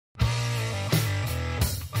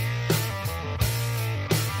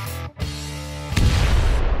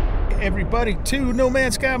everybody to No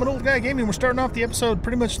Man's Sky. I'm an old guy gaming. We're starting off the episode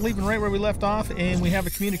pretty much leaving right where we left off, and we have a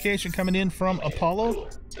communication coming in from Apollo.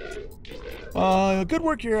 Good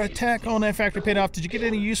work, your attack on that factory paid off. Did you get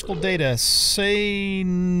any useful data? Say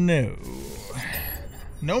no.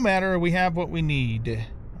 No matter, we have what we need.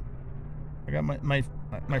 I got my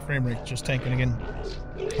frame rate just tanking again.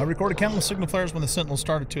 I recorded countless signal flares when the Sentinels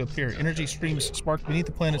started to appear. Energy streams sparked beneath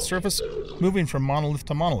the planet's surface, moving from monolith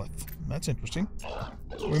to monolith. That's interesting.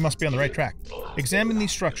 We must be on the right track. Examine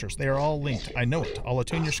these structures. They are all linked. I know it. I'll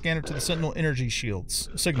attune your scanner to the Sentinel energy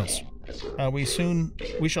signals. We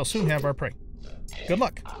shall soon have our prey. Good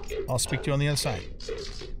luck. I'll speak to you on the other side.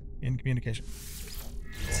 In communication.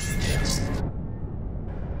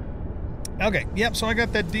 Okay, yep, so I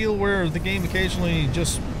got that deal where the game occasionally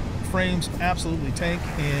just frames absolutely tank,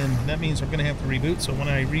 and that means I'm going to have to reboot. So when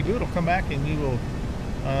I reboot, I'll come back and we will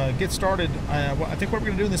get started. I think what we're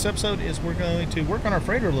going to do in this episode is we're going to work on our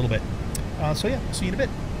freighter a little bit. So yeah, see you in a bit.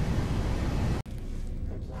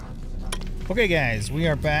 Okay guys, we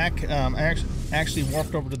are back. I actually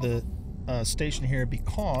walked over to the station here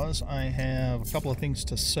because I have a couple of things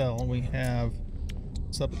to sell. We have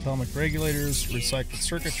subatomic regulators, recycled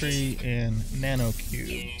circuitry, and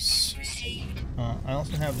nanocubes. I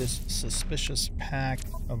also have this suspicious pack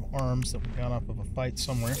of arms that we got off of a fight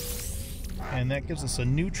somewhere. And that gives us a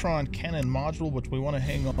neutron cannon module, which we want to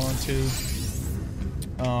hang on to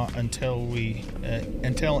until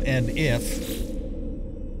and if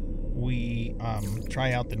we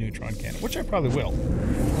try out the neutron cannon, which I probably will.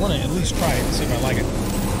 I want to at least try it and see if I like it.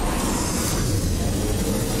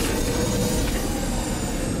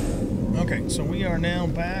 Okay, so we are now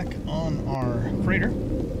back on our freighter,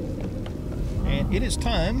 and it is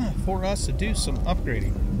time for us to do some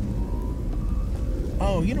upgrading.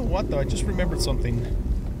 Oh, you know what, though? I just remembered something.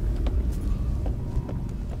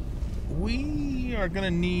 We are going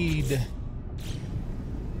to need...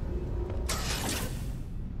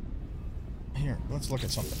 Here, let's look at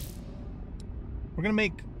something. We're going to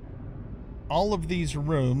make all of these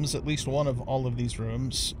rooms, at least one of all of these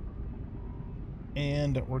rooms,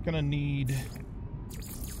 and we're going to need...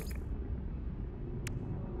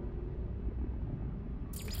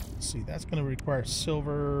 Let's see, that's going to require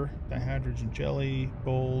silver, dihydrogen jelly,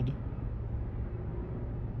 gold.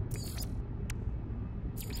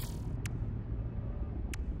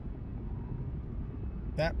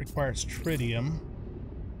 That requires tritium.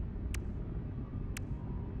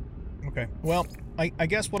 Okay, well, I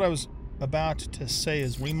guess what I was about to say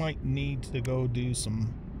is we might need to go do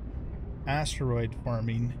some asteroid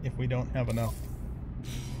farming if we don't have enough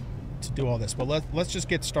to do all this. But let's just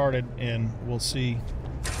get started and we'll see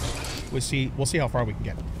how far we can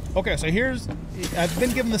get. Okay, so I've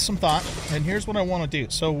been giving this some thought, and here's what I want to do.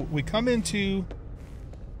 So we come into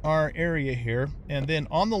our area here, and then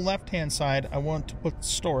on the left-hand side, I want to put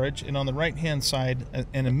storage, and on the right-hand side,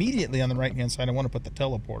 and immediately on the right-hand side, I want to put the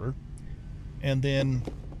teleporter, and then,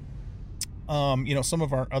 you know, some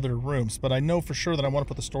of our other rooms. But I know for sure that I want to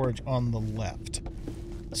put the storage on the left.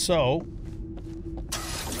 So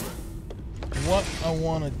what I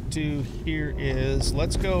want to do here is,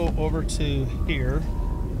 let's go over to here,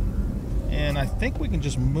 and I think we can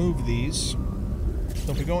just move these.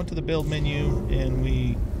 So if we go into the build menu and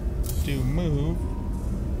we do move,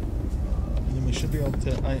 and then we should be able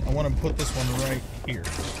to, I want to put this one right here.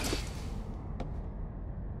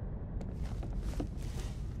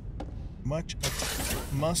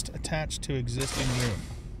 Must attach to existing room.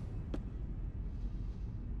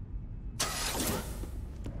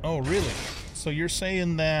 Oh, really? So you're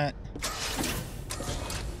saying that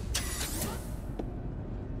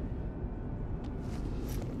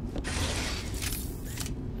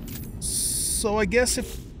so I guess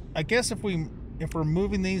if we're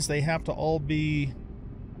moving these, they have to all be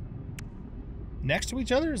next to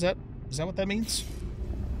each other? Is that what that means?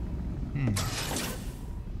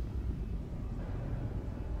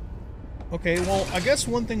 Okay, well, I guess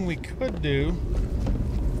one thing we could do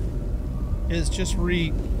is just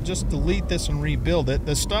delete this and rebuild it.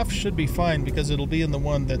 The stuff should be fine because it'll be in the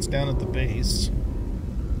one that's down at the base.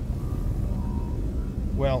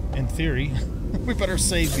 Well, in theory. We better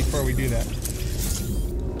save before we do that.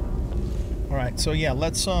 Alright, so yeah,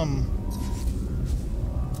 let's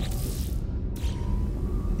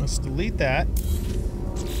delete that.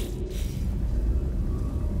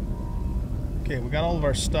 Okay, we got all of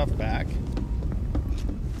our stuff back.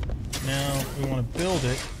 Now we want to build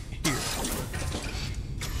it here.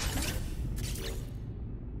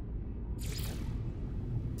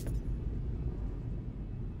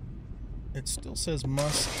 It still says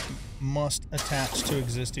must attach to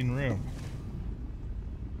existing room.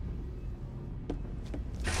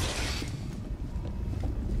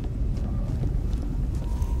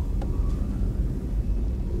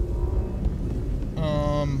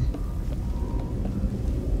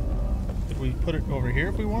 put it over here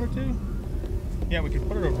if we wanted to. Yeah, we could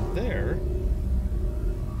put it over there.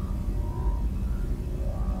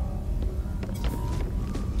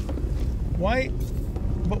 Why?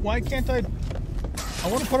 But why can't I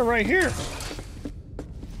want to put it right here.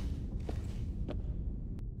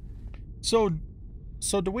 So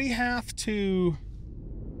do we have to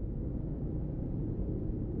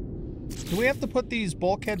put these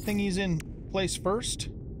bulkhead thingies in place first?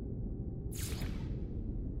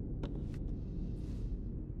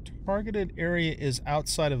 Targeted area is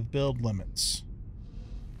outside of build limits.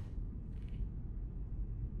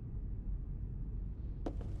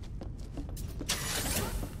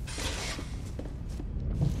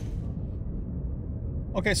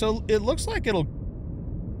 Okay, so it looks like it'll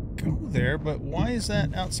go there, but why is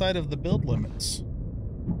that outside of the build limits?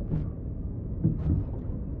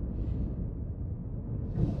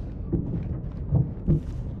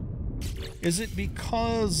 Is it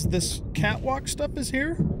because this catwalk stuff is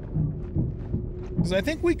here? Because I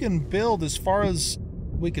think we can build as far as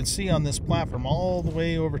we can see on this platform, all the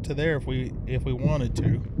way over to there if we wanted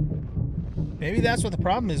to. Maybe that's what the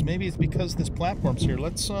problem is. Maybe it's because this platform's here.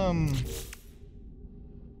 Let's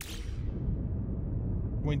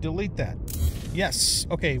we delete that. Yes.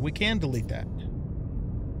 Okay, we can delete that.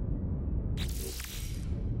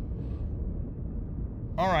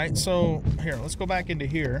 Alright, so here, let's go back into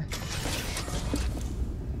here.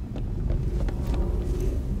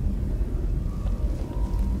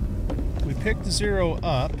 We picked 0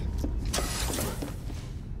 up.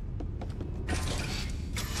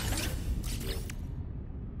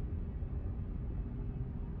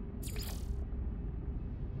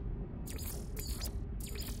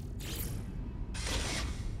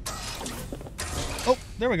 Oh,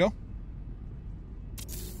 there we go.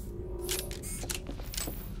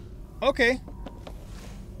 Okay.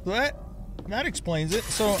 That explains it.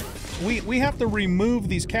 So we have to remove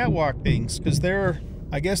these catwalk things because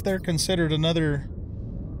I guess they're considered another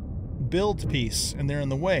build piece and they're in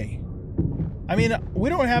the way. I mean, we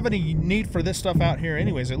don't have any need for this stuff out here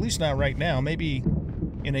anyways, at least not right now. Maybe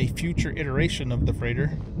in a future iteration of the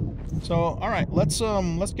freighter. So, all right, let's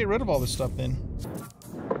get rid of all this stuff then.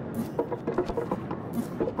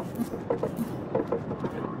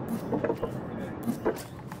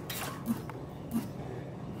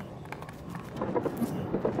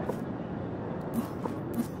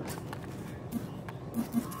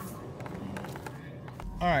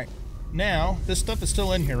 All right, now this stuff is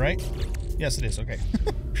still in here, right? Yes, it is. Okay.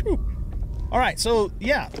 All right, so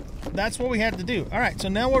yeah, that's what we had to do. All right, so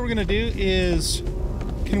now what we're gonna do is,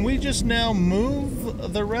 can we just now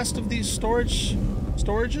move the rest of these storages?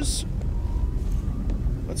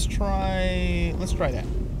 Let's try that.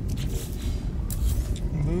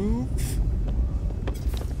 Move.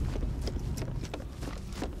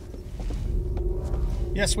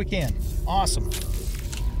 Yes, we can. Awesome.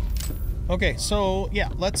 Okay, so yeah,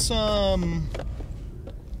 let's I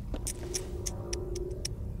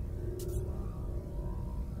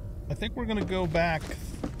think we're gonna go back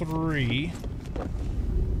 3.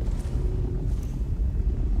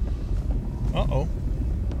 Uh-oh.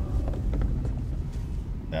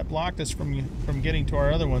 That blocked us from getting to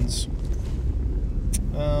our other ones.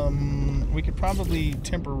 We could probably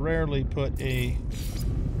temporarily put a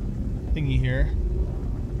thingy here.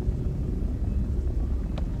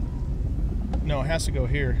 No, it has to go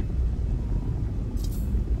here.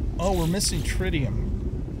 Oh, we're missing tritium.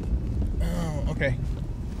 Oh, okay.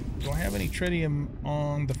 Do I have any tritium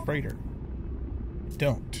on the freighter? I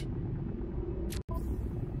don't.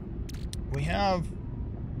 We have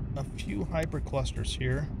a few hyperclusters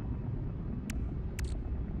here.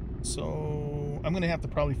 So I'm going to have to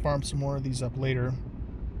probably farm some more of these up later.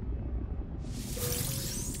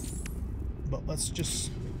 But let's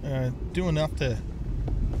just do enough to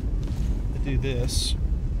do this.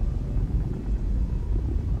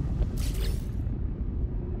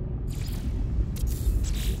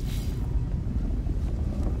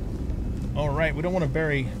 All right, we don't want to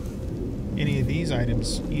bury any of these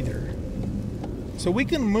items either. So we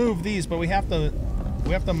can move these, but we have to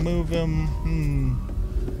move them.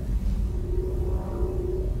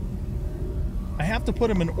 I have to put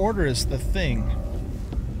them in order is the thing.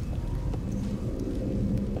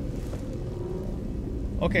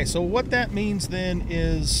 Okay, so what that means then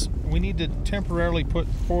is we need to temporarily put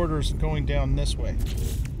porters going down this way.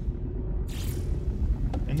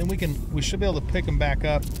 And then we should be able to pick them back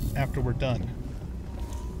up after we're done.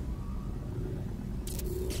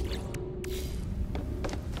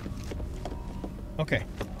 Okay.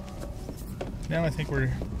 Now I think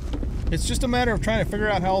it's just a matter of trying to figure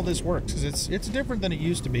out how all this works, because it's different than it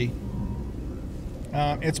used to be.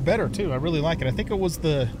 It's better too. I really like it. I think it was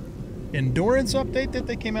the Endurance update that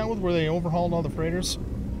they came out with where they overhauled all the freighters.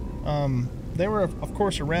 They were, of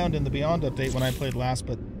course, around in the Beyond update when I played last,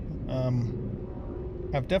 but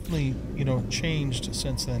have definitely, you know, changed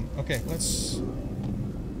since then. Okay, let's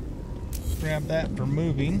grab that for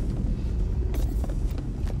moving.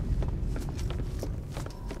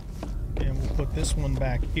 And we'll put this one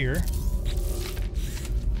back here.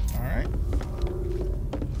 All right.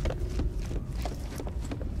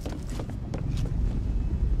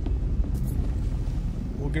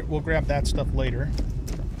 We'll grab that stuff later.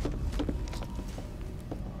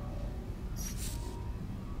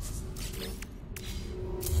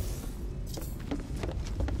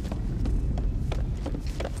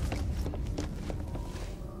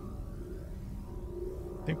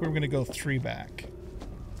 I think we're going to go 3 back.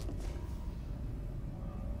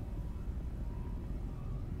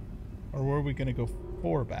 Or were we going to go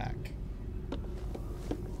 4 back?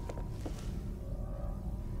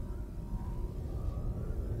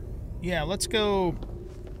 Yeah, let's go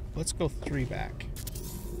 3 back.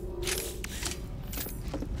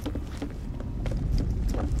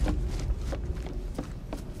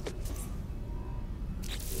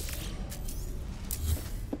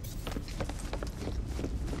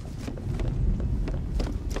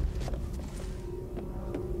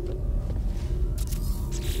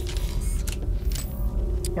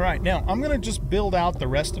 All right, now I'm going to just build out the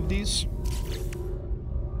rest of these.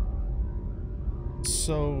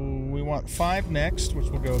 So we want 5 next, which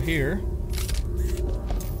will go here.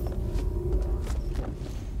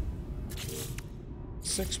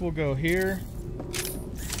 Six will go here.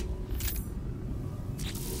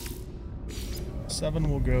 7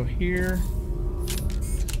 will go here.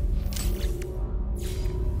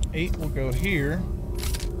 8 will go here.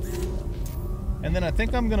 And then I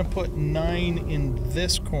think I'm going to put 9 in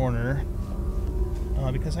this corner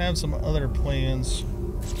because I have some other plans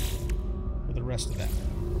for the rest of that.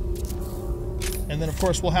 And then, of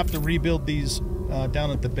course, we'll have to rebuild these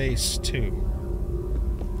down at the base, too.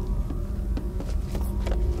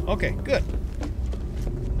 Okay, good.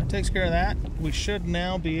 That takes care of that. We should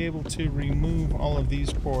now be able to remove all of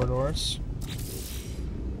these corridors.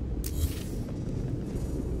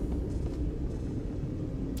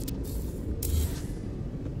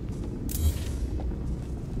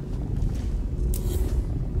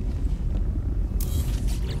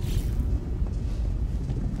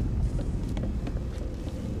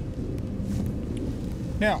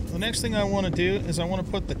 Now, the next thing I want to do is I want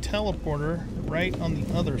to put the teleporter right on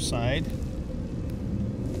the other side.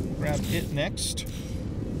 Grab it next.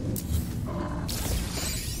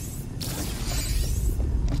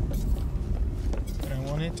 And I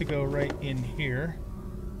want it to go right in here.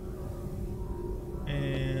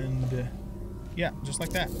 And yeah, just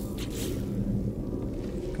like that.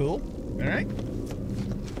 Cool. All right.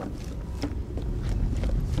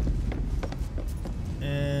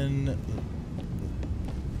 And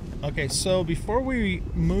okay, so before we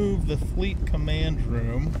move the fleet command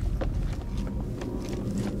room,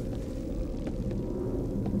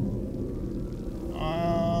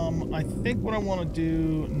 I think what I want to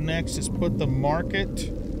do next is put the market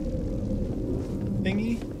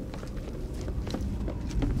thingy.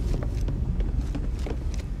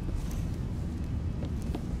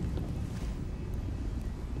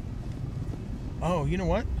 Oh, you know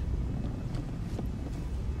what?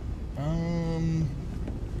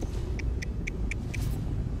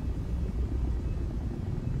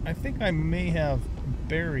 I think I may have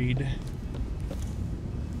buried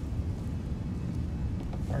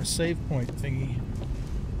our save point thingy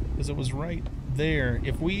because it was right there.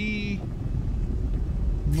 If we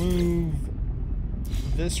move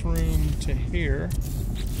this room to here,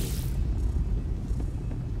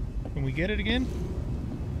 can we get it again?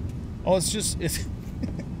 Oh, it's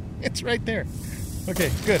it's right there.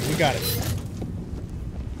 Okay, good, we got it.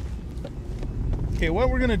 Okay, what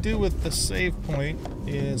we're gonna do with the save point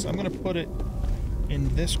is I'm gonna put it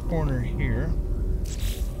in this corner here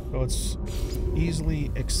so it's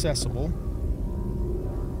easily accessible.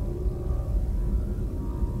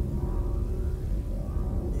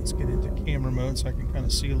 Let's get into camera mode so I can kind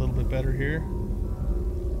of see a little bit better here.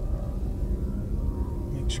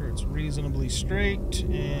 Make sure it's reasonably straight,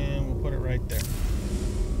 and we'll put it right there.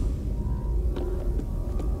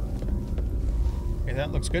 Okay,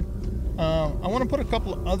 that looks good. I want to put a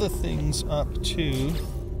couple of other things up too.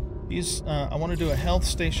 These, I want to do a health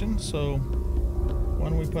station, so why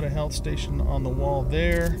don't we put a health station on the wall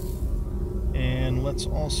there, and let's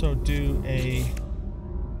also do a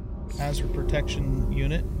hazard protection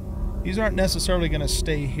unit. These aren't necessarily going to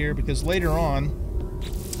stay here because later on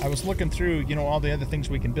I was looking through, you know, all the other things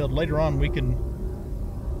we can build. Later on, we can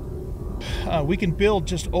build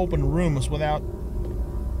just open rooms without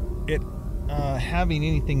it having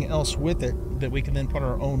anything else with it that we can then put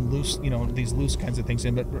our own loose, you know, these loose kinds of things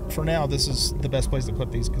in. But for now, this is the best place to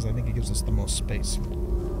put these because I think it gives us the most space.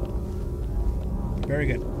 Very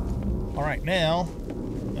good. All right, now,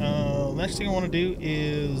 next thing I want to do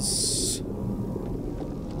is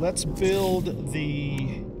let's build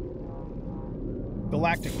the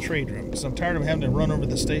Galactic Trade Room because I'm tired of having to run over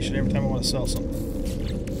the station every time I want to sell something.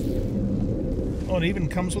 Oh, it even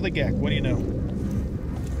comes with a GEC. What do you know?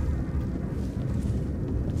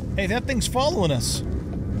 Hey, that thing's following us.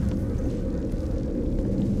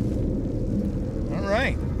 All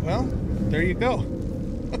right. Well, there you go.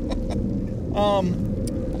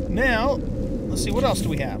 Now, let's see. What else do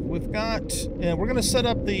we have? We've got... we're going to set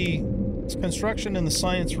up the construction in the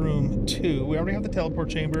science room, too. We already have the teleport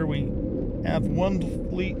chamber. We have one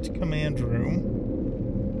fleet command room.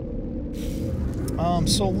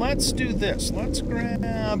 So let's do this. Let's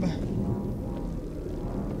grab...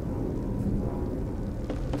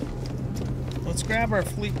 Let's grab our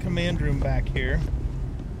fleet command room back here.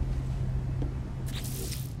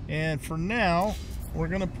 And for now, we're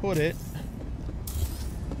going to put it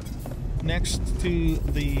next to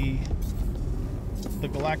the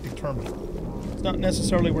Galactic Terminal. It's not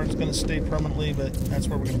necessarily where it's going to stay permanently, but that's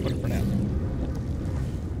where we're going to put it for now.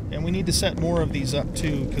 And we need to set more of these up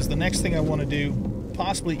too, because the next thing I want to do,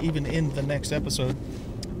 possibly even in the next episode,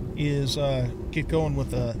 is get going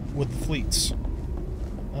with the fleets.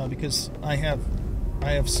 Because I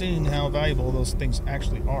have seen how valuable those things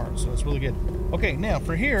actually are, so it's really good. Okay, now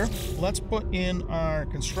for here, let's put in our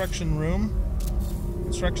construction room,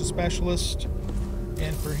 construction specialist,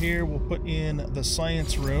 and for here we'll put in the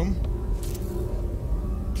science room.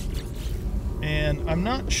 And I'm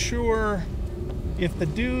not sure if the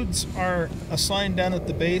dudes are assigned down at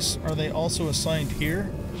the base, are they also assigned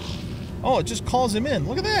here? Oh, it just calls him in.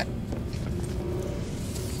 Look at that.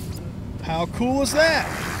 How cool is that?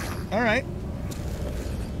 All right.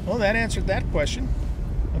 Well, that answered that question.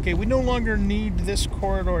 Okay, we no longer need this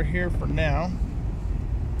corridor here for now.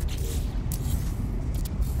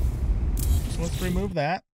 So let's remove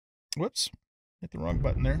that. Whoops. Hit the wrong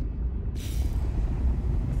button there.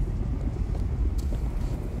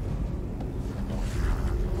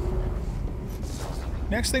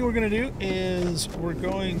 Next thing we're going to do is we're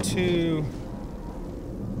going to...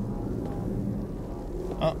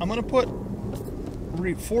 I'm going to put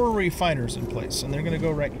 4 refiners in place, and they're going to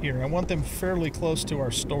go right here. I want them fairly close to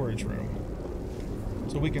our storage room.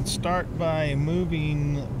 So we can start by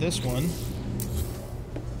moving this one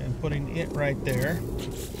and putting it right there.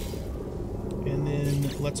 And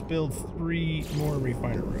then let's build 3 more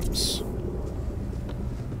refiner rooms.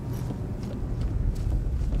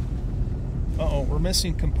 Uh-oh, we're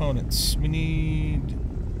missing components. We're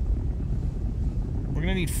going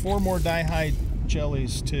to need 4 more dihide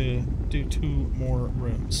jellies to do 2 more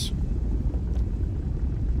rooms.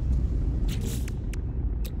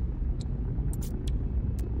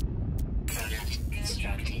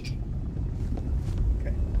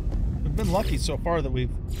 Okay. We've been lucky so far that we've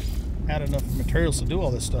had enough materials to do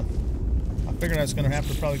all this stuff. I figured I was going to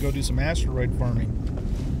have to probably go do some asteroid farming.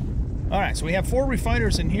 Alright, so we have 4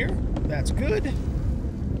 refiners in here. That's good.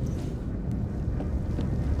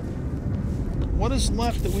 What is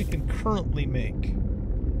left that we can currently make?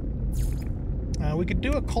 We could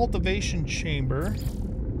do a cultivation chamber,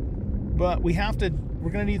 but we're going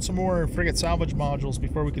to need some more frigate salvage modules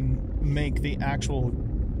before we can make the actual,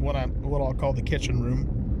 what I'll call the kitchen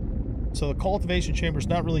room. So the cultivation chamber is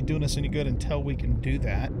not really doing us any good until we can do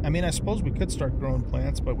that. I mean, I suppose we could start growing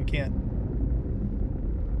plants, but we can't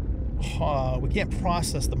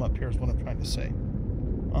process them up here is what I'm trying to say.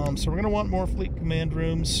 So we're going to want more fleet command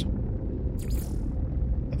rooms.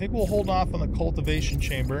 I think we'll hold off on the cultivation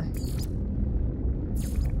chamber.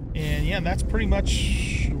 And yeah, that's pretty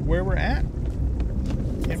much where we're at.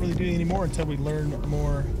 Can't really do any more until we learn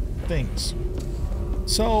more things.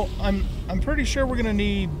 So I'm pretty sure we're going to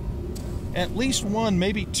need at least 1,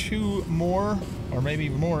 maybe 2 more, or maybe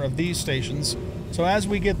even more of these stations. So as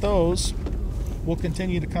we get those, we'll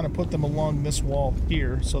continue to kind of put them along this wall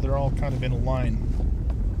here, so they're all kind of in a line.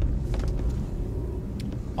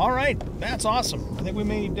 All right, that's awesome. I think we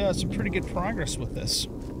made some pretty good progress with this.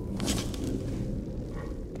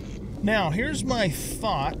 Now, here's my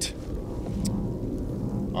thought.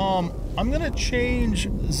 I'm going to change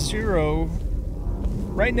 0.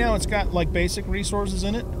 Right now, it's got, like, basic resources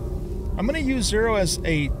in it. I'm going to use 0 as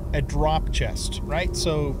a drop chest, right?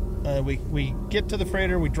 So We get to the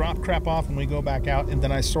freighter, we drop crap off, and we go back out, and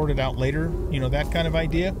then I sort it out later. You know, that kind of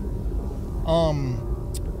idea.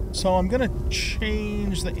 So I'm gonna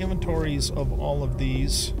change the inventories of all of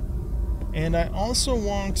these, and I also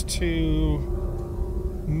want to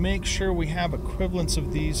make sure we have equivalents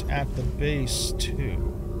of these at the base too.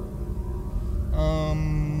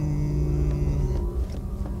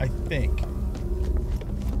 I think.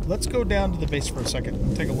 Let's go down to the base for a second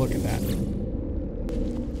and take a look at that.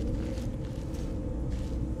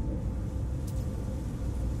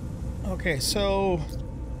 Okay, so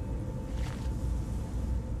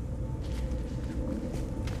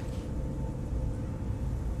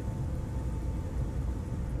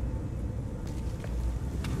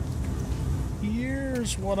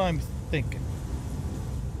here's what I'm thinking.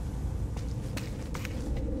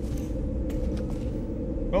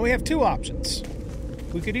 Well, we have two options.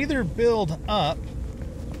 We could either build up,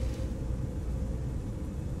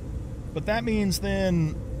 but that means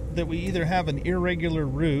then that we either have an irregular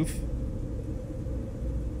roof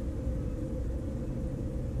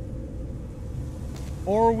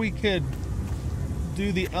or we could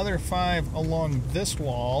do the other 5 along this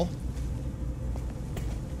wall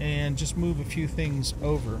and just move a few things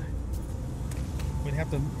over. We'd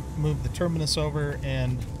have to move the terminus over,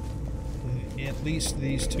 and at least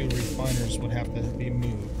these 2 refiners would have to be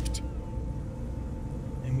moved.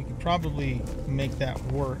 And we could probably make that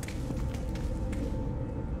work.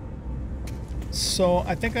 So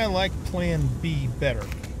I think I like plan B better.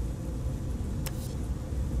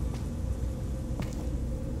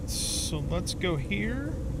 So let's go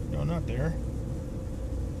here. No, not there.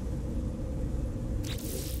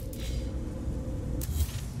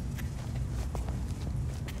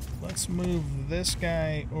 Let's move this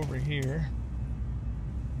guy over here.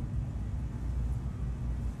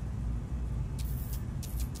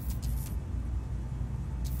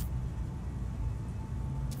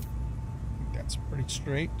 I think that's pretty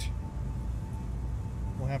straight.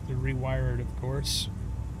 We'll have to rewire it, of course.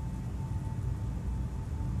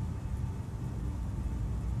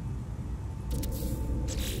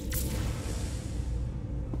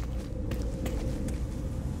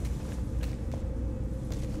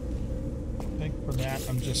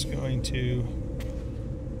 I'm just going to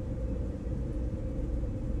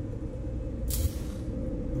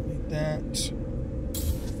delete that,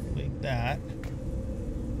 delete that,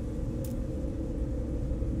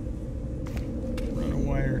 run a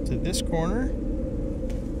wire to this corner,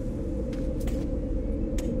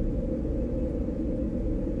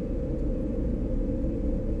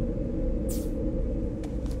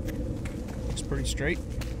 looks pretty straight.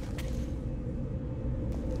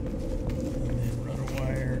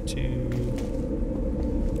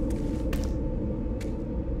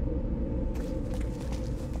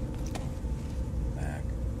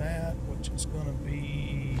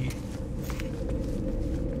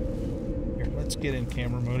 Get in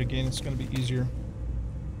camera mode again. It's going to be easier.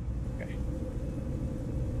 Okay.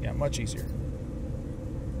 Yeah, much easier.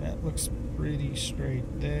 That looks pretty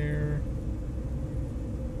straight there.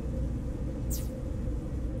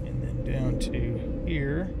 And then down to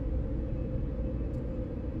here.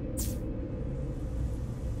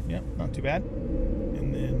 Yep, not too bad.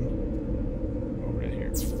 And then over to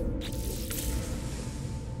here.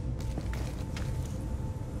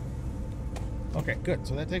 Okay, good.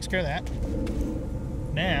 So that takes care of that.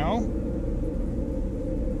 Now,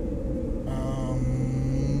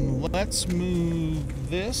 let's move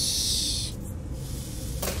this.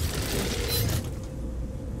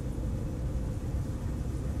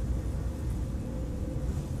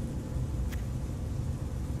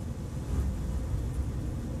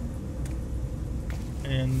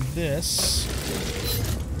 And this.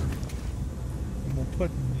 And we'll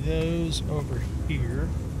put those over here.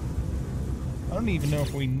 I don't even know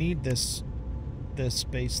if we need this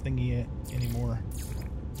space thingy anymore.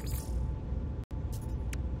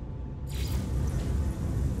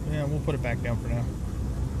 Yeah, we'll put it back down for now.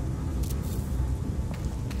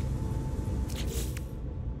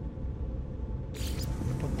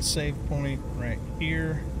 We'll put the save point right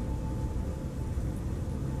here.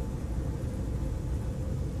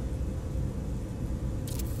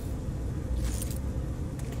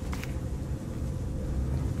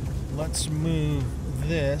 Let's move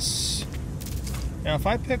this. Now, if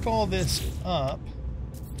I pick all this up,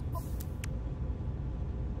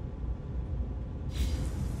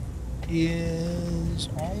 is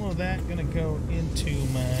all of that going to go into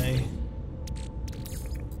my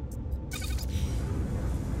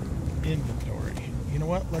inventory? You know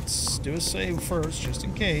what? Let's do a save first, just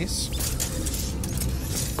in case.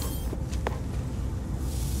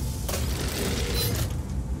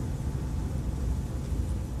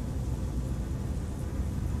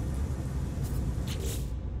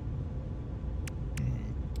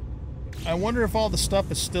 I wonder if all the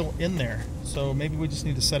stuff is still in there. So maybe we just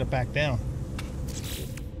need to set it back down.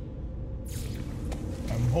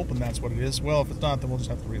 I'm hoping that's what it is. Well, if it's not, then we'll just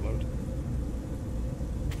have to reload.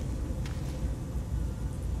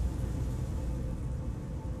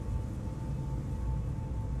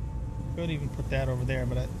 Could even put that over there,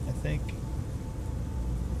 but I think...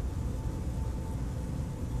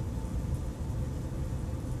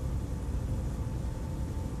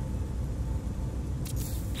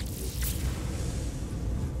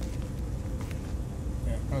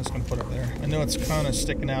 yeah, I was going to put it there. I know it's kind of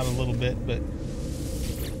sticking out a little bit, but...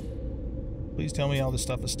 please tell me all this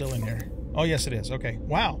stuff is still in here. Oh, yes, it is. Okay.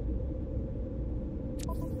 Wow.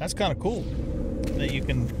 That's kind of cool. That you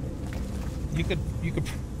can... You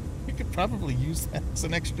could probably use that as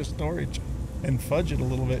an extra storage and fudge it a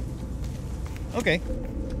little bit. Okay,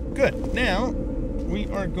 good. Now we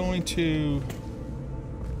are going to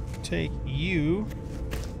take you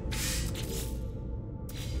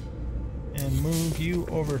and move you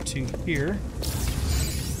over to here.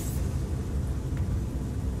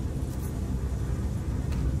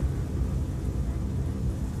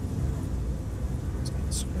 Let's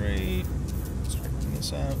get straight. Straighten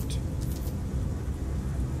this out.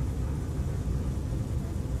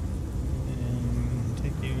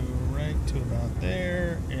 To about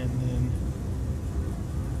there, and then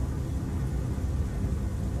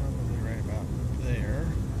probably right about there.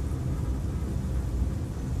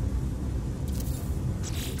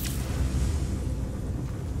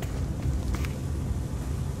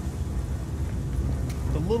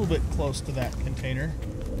 A little bit close to that container.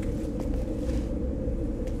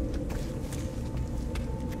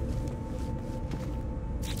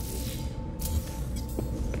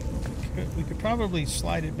 We could probably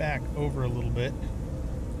slide it back over a little bit.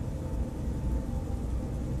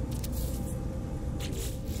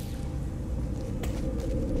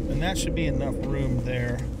 And that should be enough room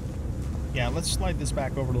there. Yeah, let's slide this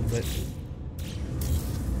back over a little bit.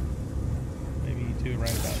 Maybe to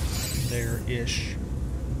right about there-ish.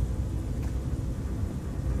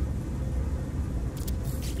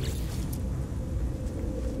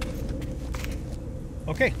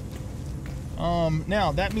 Okay.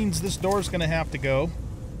 Now, that means this door is going to have to go.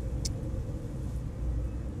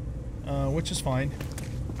 Which is fine.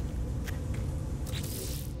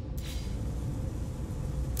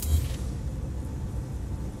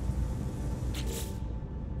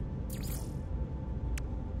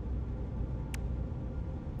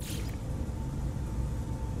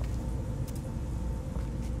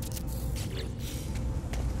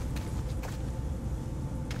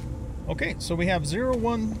 Okay, so we have 0,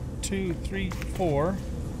 1, 2, 3, 4,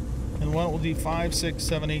 and one will do 5, 6,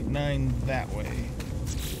 7, 8, 9 that way.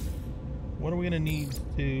 What are we going to need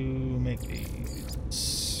to make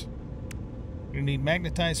these? We're going to need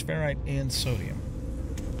magnetized ferrite and sodium.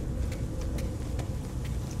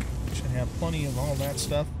 We should have plenty of all that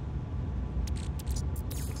stuff.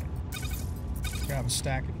 Grab a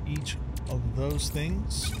stack of each of those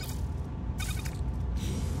things.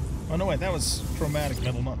 Oh no, wait, that was chromatic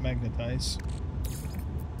metal, not magnetized.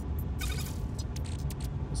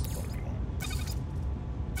 This is what we want.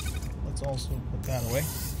 Let's also put that away.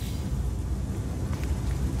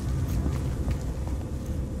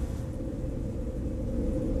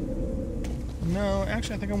 No,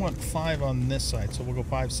 actually I think I want 5 on this side, so we'll go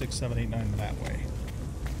 5, 6, 7, 8, 9 that way.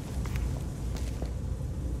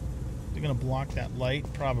 They're going to block that light?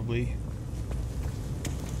 Probably.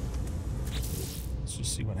 Let's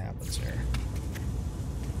just see what happens here.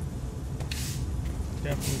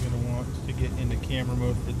 Definitely going to want to get into camera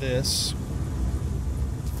mode for this.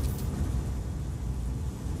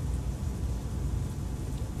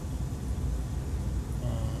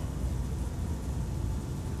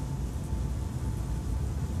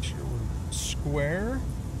 Square.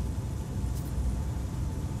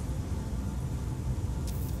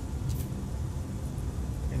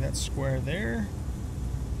 Okay, that's square there.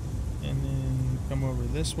 And then come over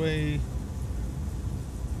this way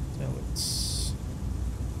till it's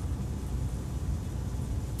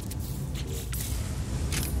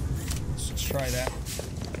let's just try that.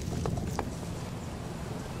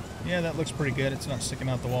 Yeah, that looks pretty good. It's not sticking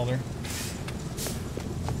out the wall there.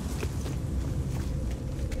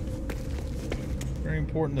 Very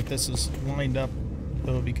important that this is lined up,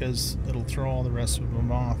 though, because it'll throw all the rest of them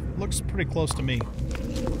off. It looks pretty close to me.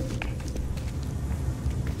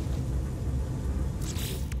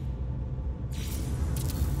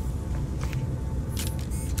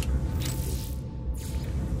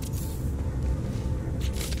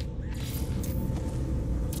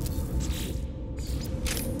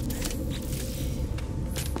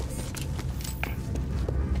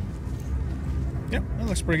 Yep, that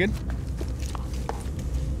looks pretty good.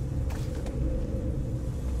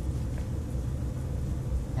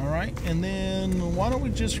 Alright, and then why don't we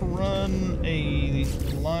just run a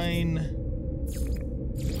line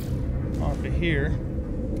off of here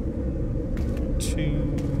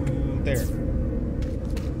to there.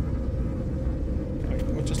 Wait,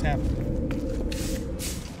 what just happened?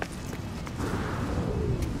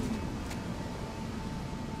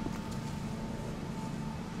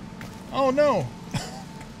 Oh no!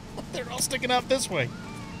 They're all sticking out this way.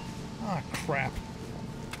 Ah, crap.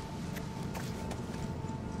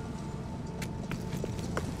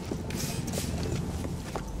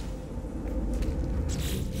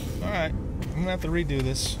 Alright, I'm gonna have to redo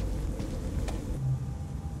this.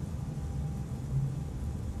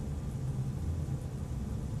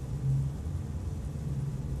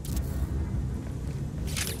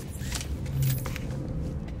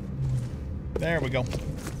 There we go.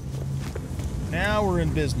 Now we're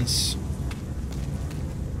in business.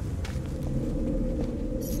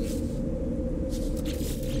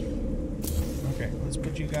 Okay, let's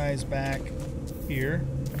put you guys back here.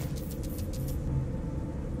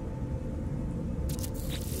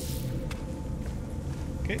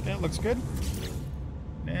 Okay, that looks good.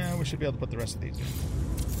 Now we should be able to put the rest of these in.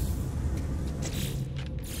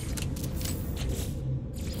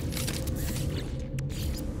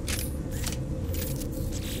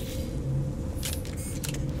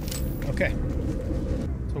 Okay,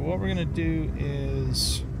 so what we're gonna do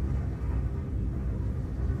is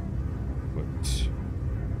put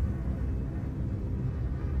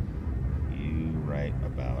you right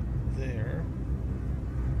about there.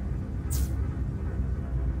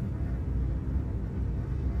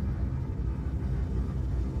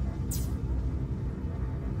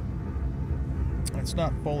 It's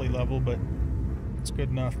not fully level, but it's good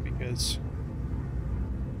enough because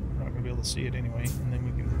we're not gonna be able to see it anyway, and then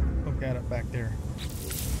we can hook that up back there.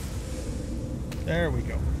 There we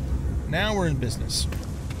go. Now we're in business.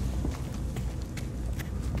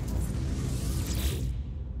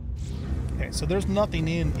 Okay, so there's nothing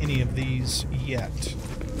in any of these yet.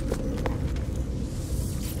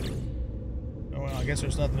 Oh, well, I guess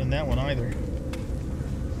there's nothing in that one either.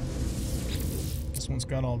 This one's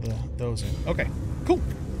got all those in. Okay, cool.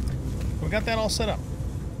 We got that all set up.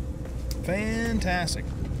 Fantastic.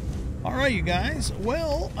 All right, you guys.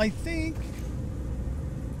 Well, I think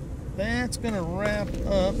that's going to wrap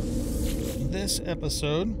up this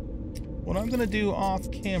episode. What I'm going to do off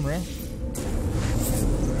camera is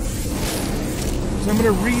I'm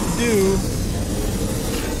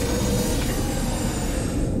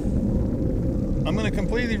going to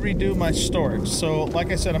completely redo my storage. So,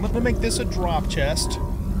 like I said, I'm going to make this a drop chest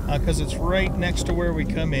because it's right next to where we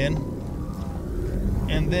come in.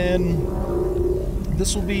 And then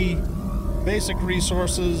this will be basic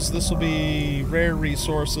resources, this will be rare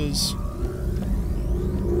resources,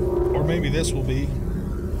 or maybe this will be.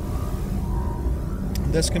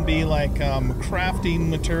 This can be like crafting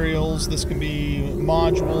materials, this can be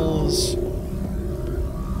modules,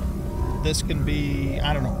 this can be,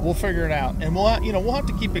 I don't know, we'll figure it out. And we'll have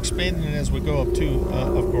to keep expanding it as we go up too,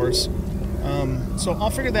 of course. So I'll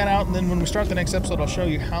figure that out, and then when we start the next episode, I'll show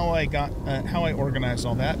you how I organized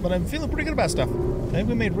all that. But I'm feeling pretty good about stuff. I think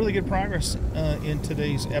we made really good progress in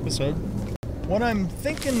today's episode. What I'm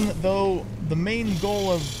thinking, though, the main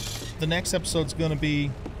goal of the next episode is going to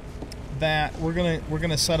be that we're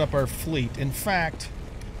gonna set up our fleet. In fact,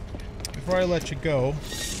 before I let you go,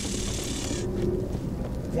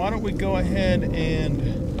 why don't we go ahead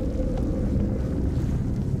and...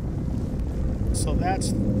 So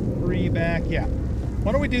that's 3 back. Yeah.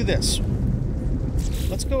 Why don't we do this?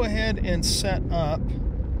 Let's go ahead and set up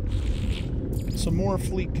some more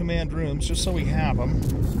fleet command rooms just so we have them.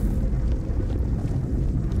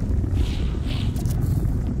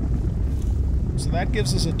 So that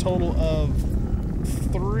gives us a total of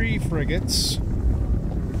 3 frigates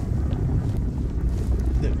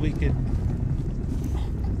that we could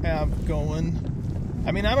have going.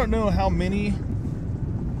 I mean, I don't know how many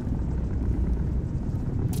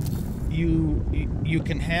you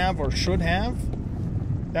can have or should have.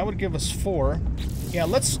 That would give us 4. Yeah,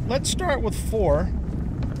 let's start with 4.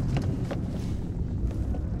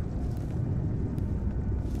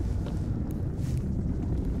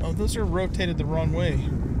 Oh, those are rotated the wrong way.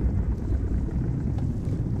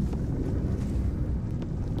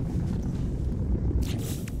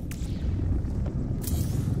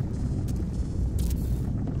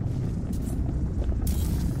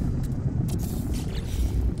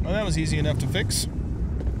 Well, that was easy enough to fix.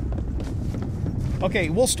 Okay,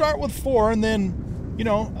 we'll start with 4, and then, you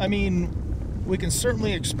know, I mean, we can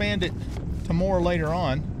certainly expand it some more later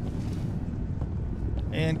on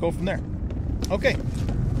and go from there. Okay.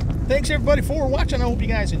 Thanks everybody for watching. I hope you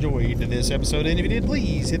guys enjoyed this episode, and if you did,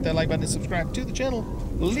 please hit that like button and subscribe to the channel.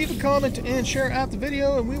 Leave a comment and share out the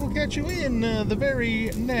video, and we will catch you in the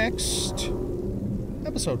very next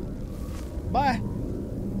episode. Bye.